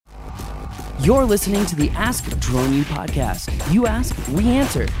You're listening to the Ask Drone U podcast. You ask, we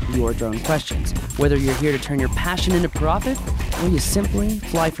answer your drone questions. Whether you're here to turn your passion into profit or you simply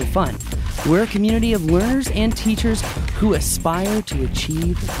fly for fun, we're a community of learners and teachers who aspire to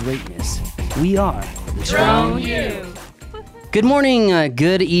achieve greatness. We are Drone U. Good morning,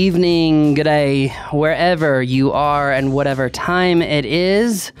 good evening, good day, wherever you are and whatever time it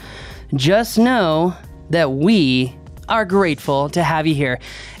is. Just know that we are grateful to have you here.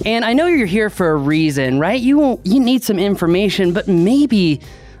 And I know you're here for a reason, right? You need some information, but maybe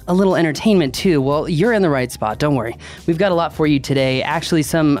a little entertainment too. Well, you're in the right spot. Don't worry. We've got a lot for you today. Actually,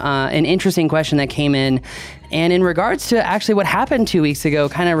 an interesting question that came in. And in regards to actually what happened 2 weeks ago,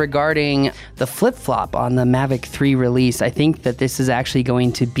 kind of regarding the flip-flop on the Mavic 3 release, I think that this is actually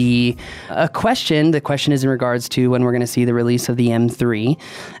going to be a question. The question is in regards to when we're going to see the release of the M3.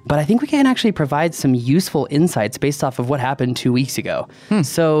 But I think we can actually provide some useful insights based off of what happened 2 weeks ago.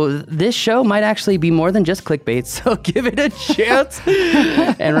 So this show might actually be more than just clickbait, so give it a chance.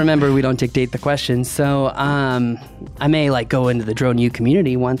 And remember, we don't dictate the questions. So I may go into the Drone U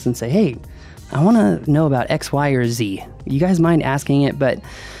community once and say, hey, I want to know about X, Y, or Z. You guys mind asking it, but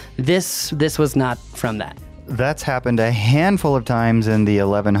this was not from that. That's happened a handful of times in the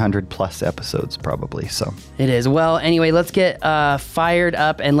 1,100 plus episodes, probably. So it is. Well, anyway, let's get fired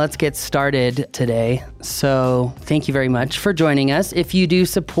up and let's get started today. So thank you very much for joining us. If you do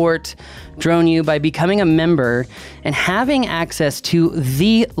support Drone U by becoming a member and having access to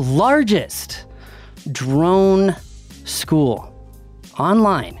the largest drone school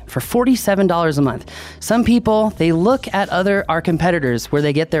online for $47 a month. Some people, they look at our competitors where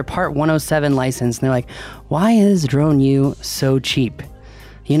they get their Part 107 license and they're like, why is Drone U so cheap?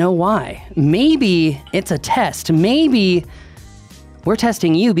 You know why? Maybe it's a test. Maybe we're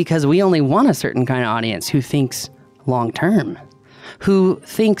testing you because we only want a certain kind of audience who thinks long term, who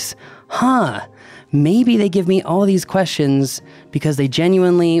thinks, maybe they give me all these questions because they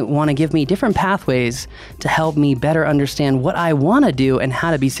genuinely want to give me different pathways to help me better understand what I want to do and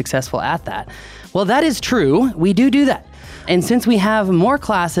how to be successful at that. Well, that is true. We do that. And since we have more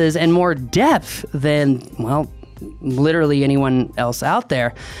classes and more depth than, literally anyone else out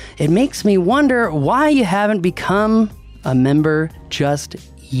there, it makes me wonder why you haven't become a member just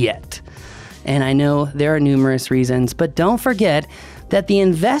yet. And I know there are numerous reasons, but don't forget that the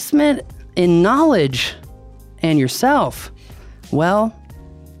investment in knowledge and yourself,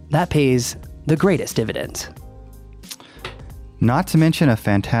 that pays the greatest dividends. not to mention a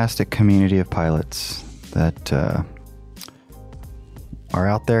fantastic community of pilots that are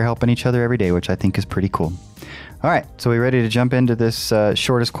out there helping each other every day, which I think is pretty cool. All right, so we ready to jump into this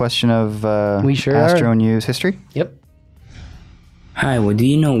shortest question of we sure Ask are. Drone U's history? Yep. Hi, do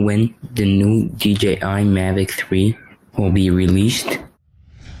you know when the new DJI Mavic 3 will be released?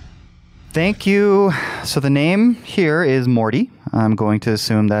 Thank you. So the name here is Morty. I'm going to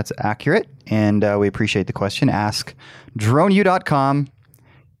assume that's accurate, and we appreciate the question. Ask droneu.com.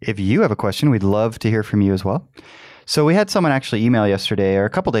 If you have a question, we'd love to hear from you as well. So we had someone actually email yesterday or a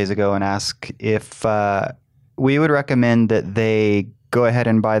couple days ago and ask if we would recommend that they go ahead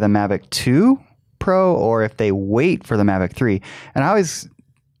and buy the Mavic 2 Pro or if they wait for the Mavic 3. And I always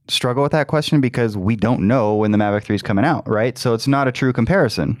struggle with that question because we don't know when the Mavic 3 is coming out, right? So it's not a true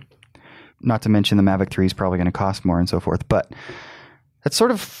comparison. Not to mention the Mavic 3 is probably going to cost more and so forth. But that sort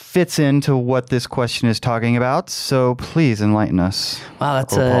of fits into what this question is talking about. So please enlighten us. Wow,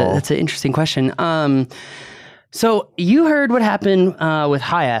 that's an interesting question. So you heard what happened with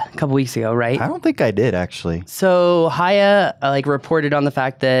Haya a couple weeks ago, right? I don't think I did, actually. So Haya reported on the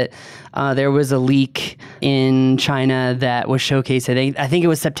fact that there was a leak in China that was showcased. I think it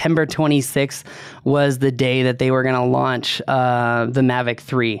was September 26th was the day that they were going to launch the Mavic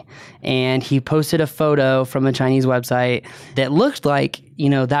 3. And he posted a photo from a Chinese website that looked like,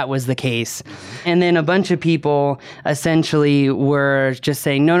 that was the case. And then a bunch of people essentially were just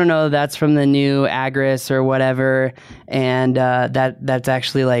saying, no, that's from the new Agris or whatever. And that's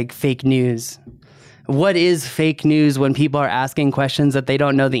actually like fake news. What is fake news when people are asking questions that they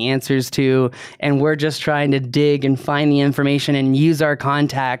don't know the answers to, and we're just trying to dig and find the information and use our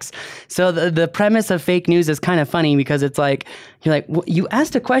contacts? So the premise of fake news is kind of funny because it's like, you're like, well, you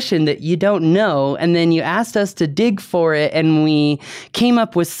asked a question that you don't know, and then you asked us to dig for it, and we came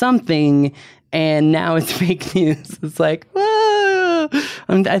up with something, and now it's fake news. It's like,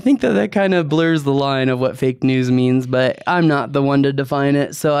 I think that kind of blurs the line of what fake news means, but I'm not the one to define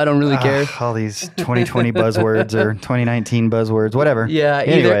it, so I don't really care. All these 2020 buzzwords or 2019 buzzwords, whatever. Yeah,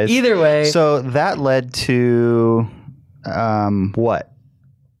 either way. So that led to what?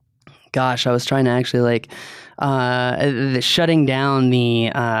 Gosh, I was trying to actually shutting down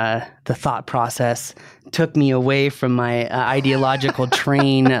the the thought process took me away from my ideological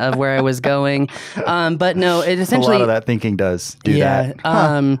train of where I was going. But no, it essentially... A lot of that thinking does do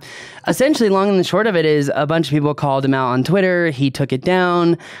that. Essentially, long and the short of it is a bunch of people called him out on Twitter. He took it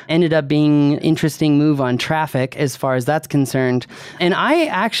down. Ended up being an interesting move on traffic as far as that's concerned. And I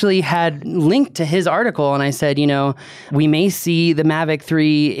actually had linked to his article and I said, we may see the Mavic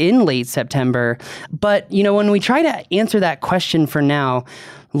 3 in late September. But, when we try to answer that question for now,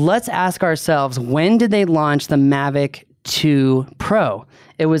 let's ask ourselves, when did they launch the Mavic 2 Pro?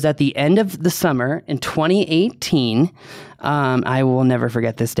 It was at the end of the summer in 2018. I will never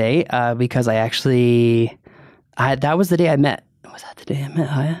forget this day because that was the day I met. Was that the day I met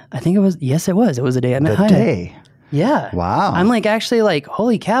Haya? I think it was. Yes, it was. It was the day I met Haya. The day? Yeah. Wow. I'm actually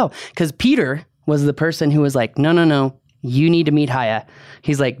holy cow. Because Peter was the person who was like, no, you need to meet Haya.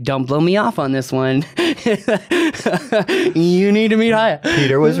 He's like, don't blow me off on this one. You need to meet Haya.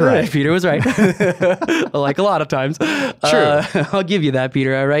 Peter was right. Peter was right. Like a lot of times. True. I'll give you that,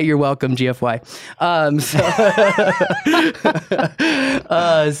 Peter. All right. You're welcome, GFY.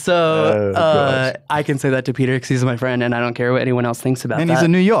 I can say that to Peter because he's my friend and I don't care what anyone else thinks about that. And he's a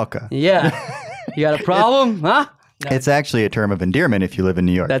New Yorker. Yeah. You got a problem? Huh? No. It's actually a term of endearment if you live in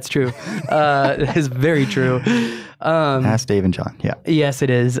New York. That's true. That is very true. Ask Dave and John. Yeah. Yes, it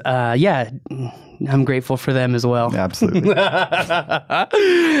is. Yeah. I'm grateful for them as well. Absolutely. But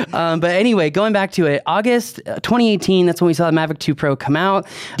anyway, going back to it, August 2018, that's when we saw the Mavic 2 Pro come out.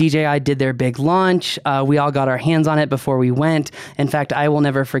 DJI did their big launch. We all got our hands on it before we went. In fact, I will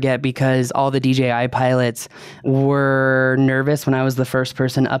never forget because all the DJI pilots were nervous when I was the first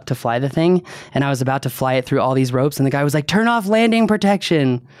person up to fly the thing. And I was about to fly it through all these ropes. And the guy was like, turn off landing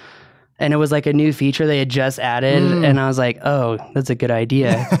protection. And it was like a new feature they had just added. And I was like, oh, that's a good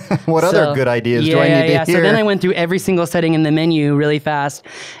idea. What other good ideas do I need to hear? So then I went through every single setting in the menu really fast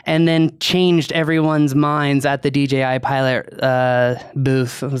and then changed everyone's minds at the DJI pilot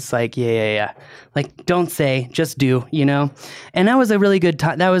booth. It was like, yeah. Like, don't say, just do, And that was a really good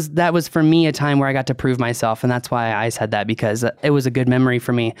time. That was for me a time where I got to prove myself. And that's why I said that, because it was a good memory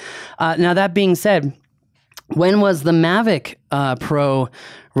for me. Now, that being said, when was the Mavic Pro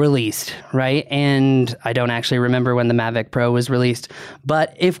released, right? And I don't actually remember when the Mavic Pro was released.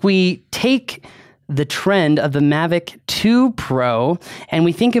 But if we take the trend of the Mavic 2 Pro and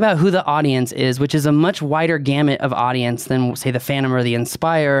we think about who the audience is, which is a much wider gamut of audience than, say, the Phantom or the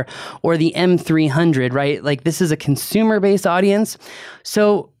Inspire or the M300, right? Like, this is a consumer-based audience.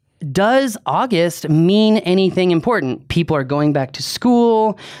 So does August mean anything important? People are going back to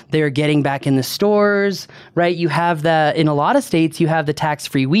school. They're getting back in the stores, right? You have in a lot of states, you have the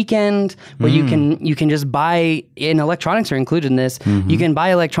tax-free weekend where you can just buy, and electronics are included in this. You can buy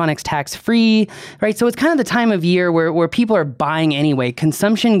electronics tax-free, right? So it's kind of the time of year where people are buying anyway.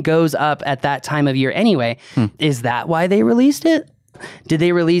 Consumption goes up at that time of year anyway. Is that why they released it? Did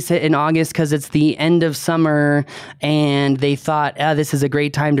they release it in August because it's the end of summer and they thought, this is a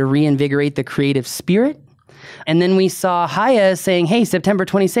great time to reinvigorate the creative spirit? And then we saw Haya saying, hey, September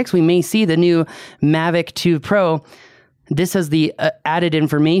 26th, we may see the new Mavic 2 Pro. This is the added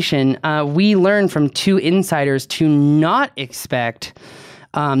information. We learned from two insiders to not expect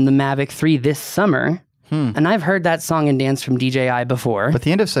the Mavic 3 this summer. And I've heard that song and dance from DJI before. But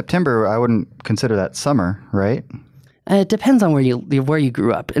the end of September, I wouldn't consider that summer, right? It depends on where you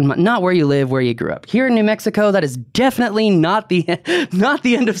grew up, and not where you live, where you grew up. Here in New Mexico, that is definitely not the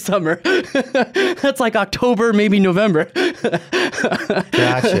end of summer. That's like October, maybe November.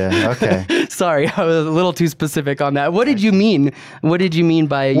 Gotcha. Okay. Sorry, I was a little too specific on that. What did you mean? What did you mean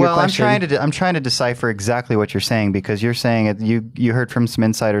by your question? I'm trying to decipher exactly what you're saying, because you're saying you heard from some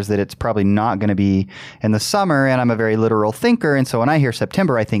insiders that it's probably not going to be in the summer, and I'm a very literal thinker, and so when I hear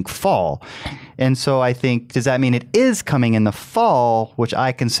September, I think fall. And so I think, does that mean it is coming in the fall, which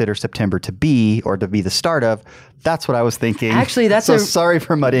I consider September to be, or to be the start of? That's what I was thinking. Actually, sorry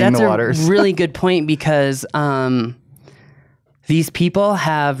for muddying the waters. That's a really good point, because these people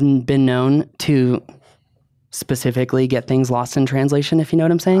have been known to specifically get things lost in translation, if you know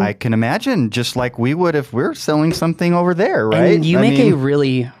what I'm saying. I can imagine, just like we would if we're selling something over there, right? And you make a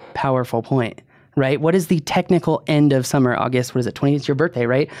really powerful point. Right? What is the technical end of summer? August, what is it? 20? It's your birthday,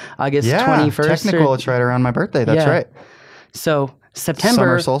 right? August 21st. Technical, it's right around my birthday. That's right. So September.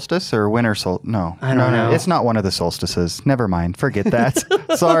 Summer solstice or winter solstice? No. I don't know. It's not one of the solstices. Never mind. Forget that.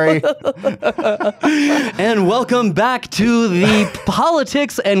 Sorry. And welcome back to the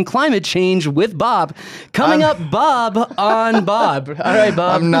Politics and Climate Change with Bob. Coming up, Bob on Bob. All right,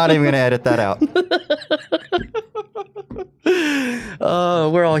 Bob. I'm not even going to edit that out. Oh,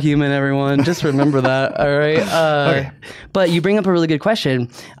 we're all human, everyone. Just remember that. All right. Okay. But you bring up a really good question.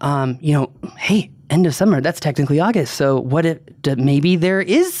 Hey, end of summer, that's technically August. So what if maybe there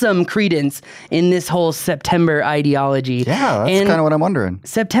is some credence in this whole September ideology? Yeah, that's kind of what I'm wondering.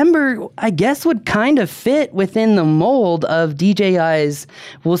 September, I guess, would kind of fit within the mold of DJI's,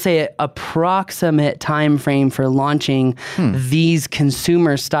 we'll say, approximate time frame for launching these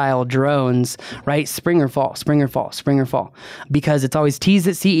consumer-style drones, right? Spring or fall, spring or fall, spring or fall. Because it's always teased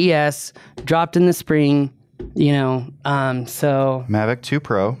at CES, dropped in the spring, so Mavic 2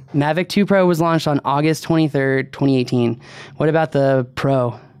 Pro. Mavic 2 Pro was launched on August 23rd, 2018. What about the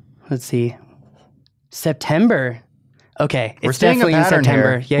Pro? Let's see. September. Okay, We're it's seeing definitely a in pattern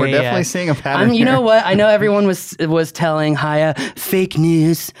September. here. We're definitely seeing a pattern You know here. what? I know everyone was telling Haya fake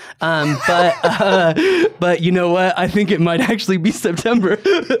news, but you know what? I think it might actually be September.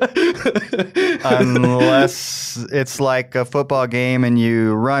 Unless it's like a football game and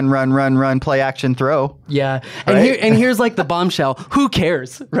you run, play action, throw. Yeah, and Right? here's like the bombshell. Who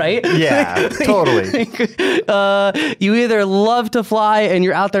cares, right? Yeah, totally. You either love to fly and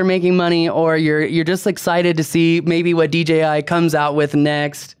you're out there making money, or you're just excited to see maybe what DJI comes out with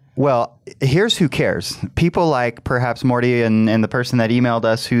next. Well, here's who cares. People like perhaps Morty and the person that emailed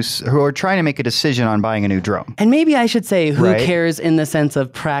us who are trying to make a decision on buying a new drone. And maybe I should say who Right. cares in the sense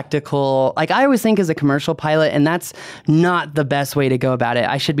of practical. Like I always think as a commercial pilot, and that's not the best way to go about it.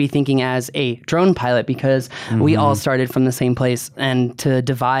 I should be thinking as a drone pilot because we all started from the same place, and to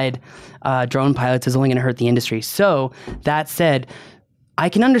divide drone pilots is only going to hurt the industry. So that said, I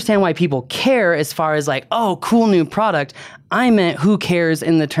can understand why people care as far as like, oh, cool new product. I meant who cares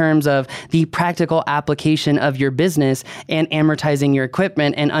in the terms of the practical application of your business and amortizing your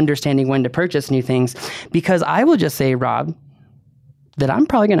equipment and understanding when to purchase new things. Because I will just say, Rob, that I'm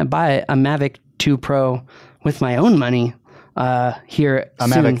probably going to buy a Mavic 2 Pro with my own money here A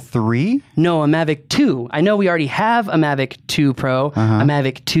soon. Mavic 3? No, a Mavic 2. I know we already have a Mavic 2 Pro, a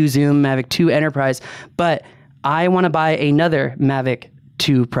Mavic 2 Zoom, Mavic 2 Enterprise, but I want to buy another Mavic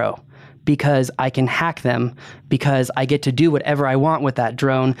 2 Pro because I can hack them, because I get to do whatever I want with that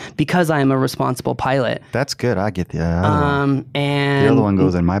drone, because I am a responsible pilot. That's good. I get the other one. And The other one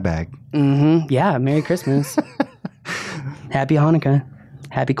goes in my bag. yeah, Merry Christmas. Happy Hanukkah.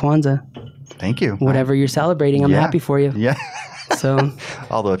 Happy Kwanzaa. Thank you. Whatever you're celebrating, I'm Yeah. happy for you. Yeah. So,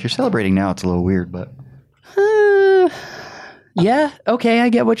 Although if you're celebrating now, it's a little weird, but yeah, okay, I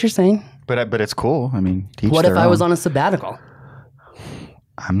get what you're saying. but it's cool. I mean, teach What if their I was own. on a sabbatical?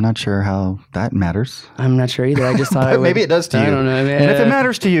 I'm not sure how that matters. I'm not sure either. I just thought I But would. maybe it does to you. I don't know. And if it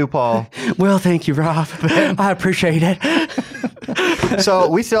matters to you, Paul. Well, thank you, Rob. I appreciate it.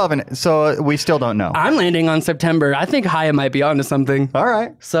 So we still don't know. I'm landing on September. I think Haya might be onto something. All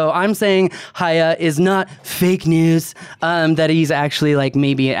right. So I'm saying Haya is not fake news, that he's actually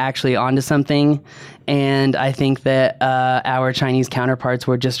maybe actually onto something. And I think that our Chinese counterparts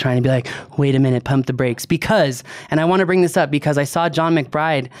were just trying to be like, wait a minute, pump the brakes. Because, and I want to bring this up because I saw John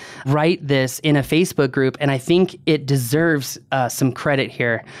McBride write this in a Facebook group, and I think it deserves some credit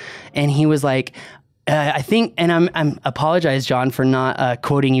here. And he was like, I think, and I'm apologize, John, for not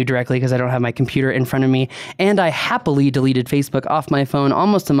quoting you directly because I don't have my computer in front of me. And I happily deleted Facebook off my phone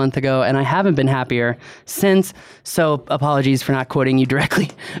almost a month ago, and I haven't been happier since. So apologies for not quoting you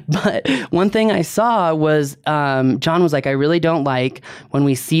directly. But one thing I saw was John was like, I really don't like when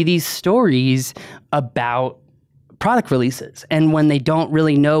we see these stories about product releases and when they don't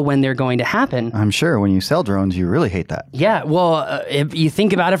really know when they're going to happen. I'm sure when you sell drones, you really hate that. Yeah, well, if you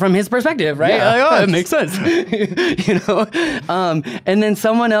think about it from his perspective, right? Yeah. Like, oh, it makes sense, And then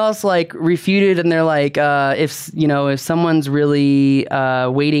someone else refuted, and they're like, if someone's really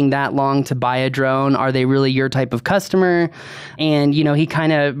waiting that long to buy a drone, are they really your type of customer? And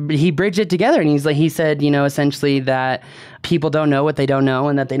he bridged it together, and he said, essentially that people don't know what they don't know,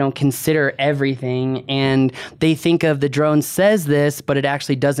 and that they don't consider everything, and they think of the drone says this, but it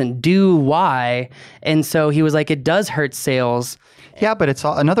actually doesn't do Y. And so he was like, it does hurt sales. Yeah, but it's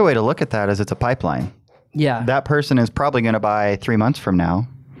another way to look at that is it's a pipeline. Yeah. That person is probably going to buy 3 months from now.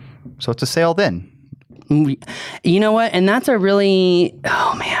 So it's a sale then. You know what? And that's a really,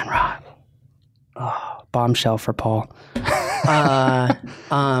 oh man, Rob. Oh, bombshell for Paul.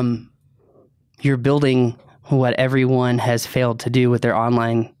 You're building what everyone has failed to do with their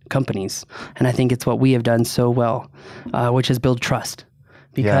online companies. And I think it's what we have done so well, which is build trust.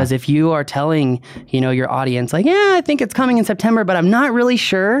 Because if you are telling, your audience yeah, I think it's coming in September, but I'm not really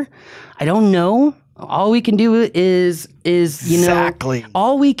sure. I don't know. All we can do is Exactly.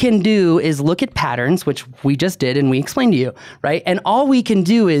 all we can do is look at patterns, which we just did and we explained to you, right? And all we can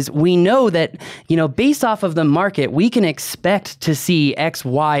do is we know that, based off of the market, we can expect to see X,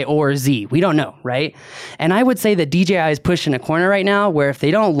 Y, or Z. We don't know, right? And I would say that DJI is pushing a corner right now where if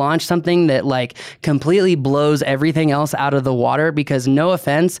they don't launch something that like completely blows everything else out of the water, because no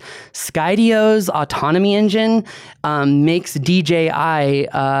offense, Skydio's autonomy engine makes DJI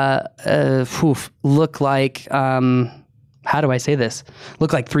look like, how do I say this?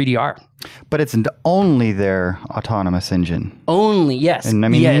 Look like 3DR. But it's only their autonomous engine. Only, yes. And I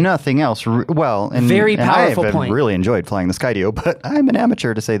mean, nothing else. Very powerful I have point. Really enjoyed flying the Skydio, but I'm an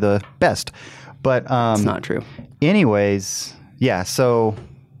amateur to say the best. But it's not true. Anyways, yeah, so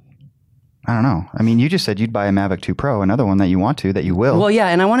I don't know. I mean, you just said you'd buy a Mavic 2 Pro, another one that you want to, that you will. Well, yeah,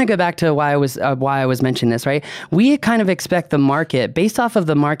 and I want to go back to why I was mentioning this, right? We kind of expect the market, based off of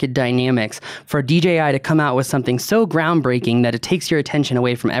the market dynamics, for DJI to come out with something so groundbreaking that it takes your attention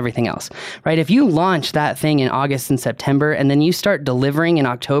away from everything else, right? If you launch that thing in August and September, and then you start delivering in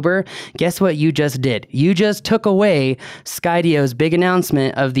October, guess what you just did? You just took away Skydio's big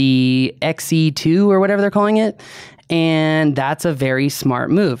announcement of the XE2 or whatever they're calling it. And that's a very smart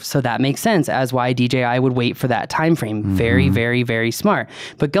move. So that makes sense as why DJI would wait for that time frame. Very, very, very smart.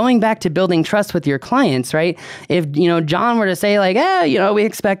 But going back to building trust with your clients, right? If, John were to say like, we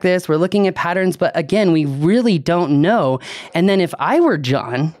expect this, we're looking at patterns, but again, we really don't know. And then if I were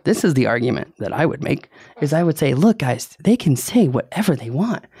John, this is the argument that I would make, is I would say, look, guys, they can say whatever they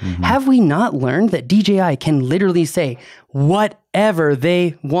want. Have we not learned that DJI can literally say whatever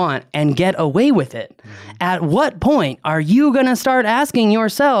they want and get away with it? At what point are you going to start asking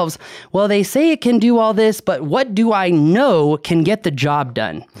yourselves, well, they say it can do all this, but what do I know can get the job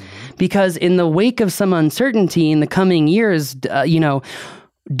done? Because in the wake of some uncertainty in the coming years,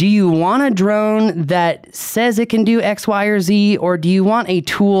 do you want a drone that says it can do X, Y, or Z, or do you want a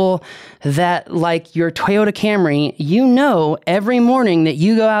tool that, like your Toyota Camry, every morning that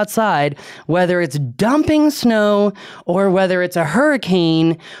you go outside, whether it's dumping snow or whether it's a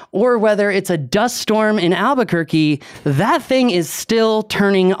hurricane or whether it's a dust storm in Albuquerque, that thing is still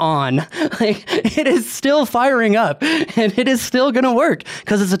turning on. Like, it is still firing up and it is still going to work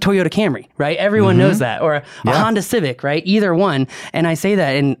because it's a Toyota Camry, right? Everyone knows that. Or a Honda Civic, right? Either one. And I say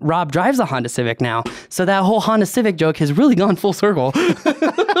that, and Rob drives a Honda Civic now. So that whole Honda Civic joke has really gone full circle.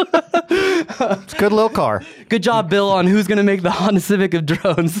 It's a good little car. Good job, Bill, on who's going to make the Honda Civic of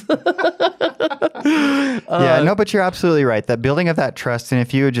drones. But you're absolutely right. That building of that trust, and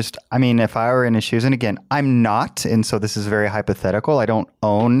if you just, if I were in his shoes, and again, I'm not, and so this is very hypothetical. I don't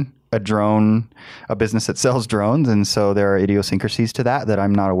own a business that sells drones, and so there are idiosyncrasies to that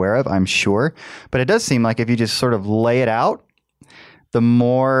I'm not aware of, I'm sure. But it does seem like if you just sort of lay it out, the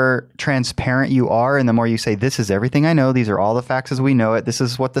more transparent you are and the more you say, this is everything I know, these are all the facts as we know it, this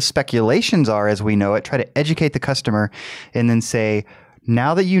is what the speculations are as we know it, try to educate the customer, and then say,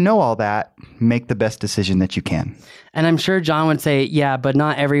 now that you know all that, make the best decision that you can. And I'm sure John would say, yeah, but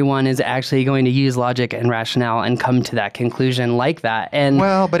not everyone is actually going to use logic and rationale and come to that conclusion like that. And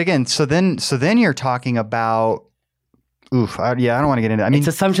but again, so then you're talking about, I don't want to get into it. It's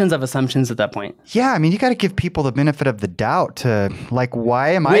assumptions of assumptions at that point. Yeah, you got to give people the benefit of the doubt to, like, why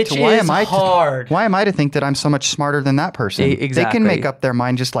am I to think that I'm so much smarter than that person? Exactly. They can make up their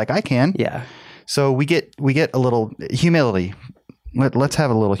mind just like I can. Yeah. So we get a little humility. Let's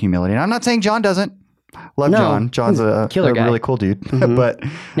have a little humility. And I'm not saying John doesn't. Love John. John's a really cool dude. But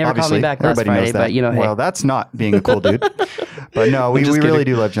never called me back last Friday, but hey. Well, that's not being a cool dude. But no, we really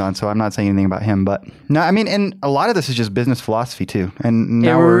do love John, so I'm not saying anything about him. But no, and a lot of this is just business philosophy too. And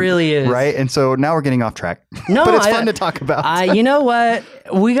now really is. Right? And so now we're getting off track. No, but it's fun to talk about. You know what?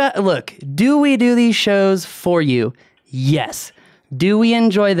 Do we do these shows for you? Yes. Do we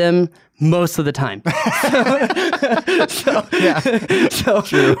enjoy them? Most of the time.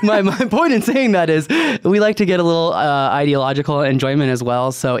 So my point in saying that is we like to get a little ideological enjoyment as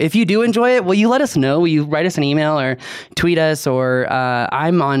well. So if you do enjoy it, will you let us know? Will you write us an email or tweet us? Or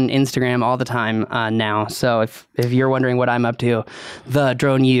I'm on Instagram all the time now. So if you're wondering what I'm up to, the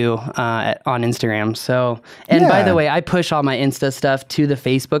Drone U on Instagram. So, and by the way, I push all my Insta stuff to the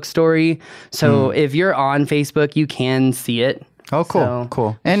Facebook story. So if you're on Facebook, you can see it. Oh, cool,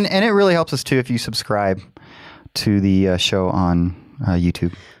 cool. And it really helps us, too, if you subscribe to the show on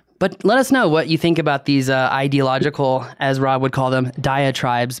YouTube. But let us know what you think about these ideological, as Rob would call them,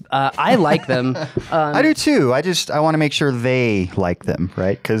 diatribes. I like them. I do, too. I want to make sure they like them,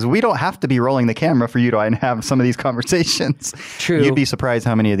 right? Because we don't have to be rolling the camera for you to have some of these conversations. True. You'd be surprised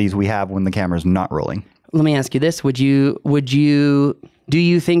how many of these we have when the camera's not rolling. Let me ask you this. Do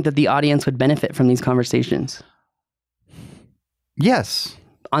you think that the audience would benefit from these conversations? Yes.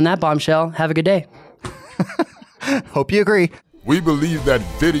 On that bombshell, have a good day. Hope you agree. We believe that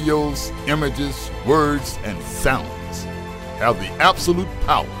videos, images, words, and sounds have the absolute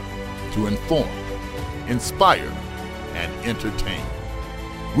power to inform, inspire, and entertain.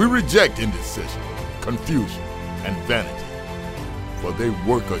 We reject indecision, confusion, and vanity, for they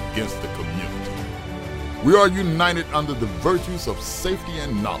work against the community. We are united under the virtues of safety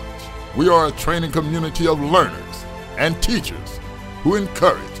and knowledge. We are a training community of learners and teachers who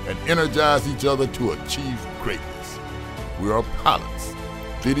encourage and energize each other to achieve greatness. We are pilots,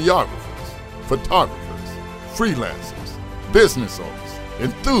 videographers, photographers, freelancers, business owners,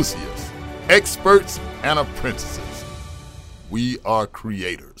 enthusiasts, experts, and apprentices. We are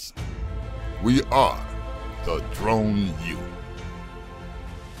creators. We are the Drone U.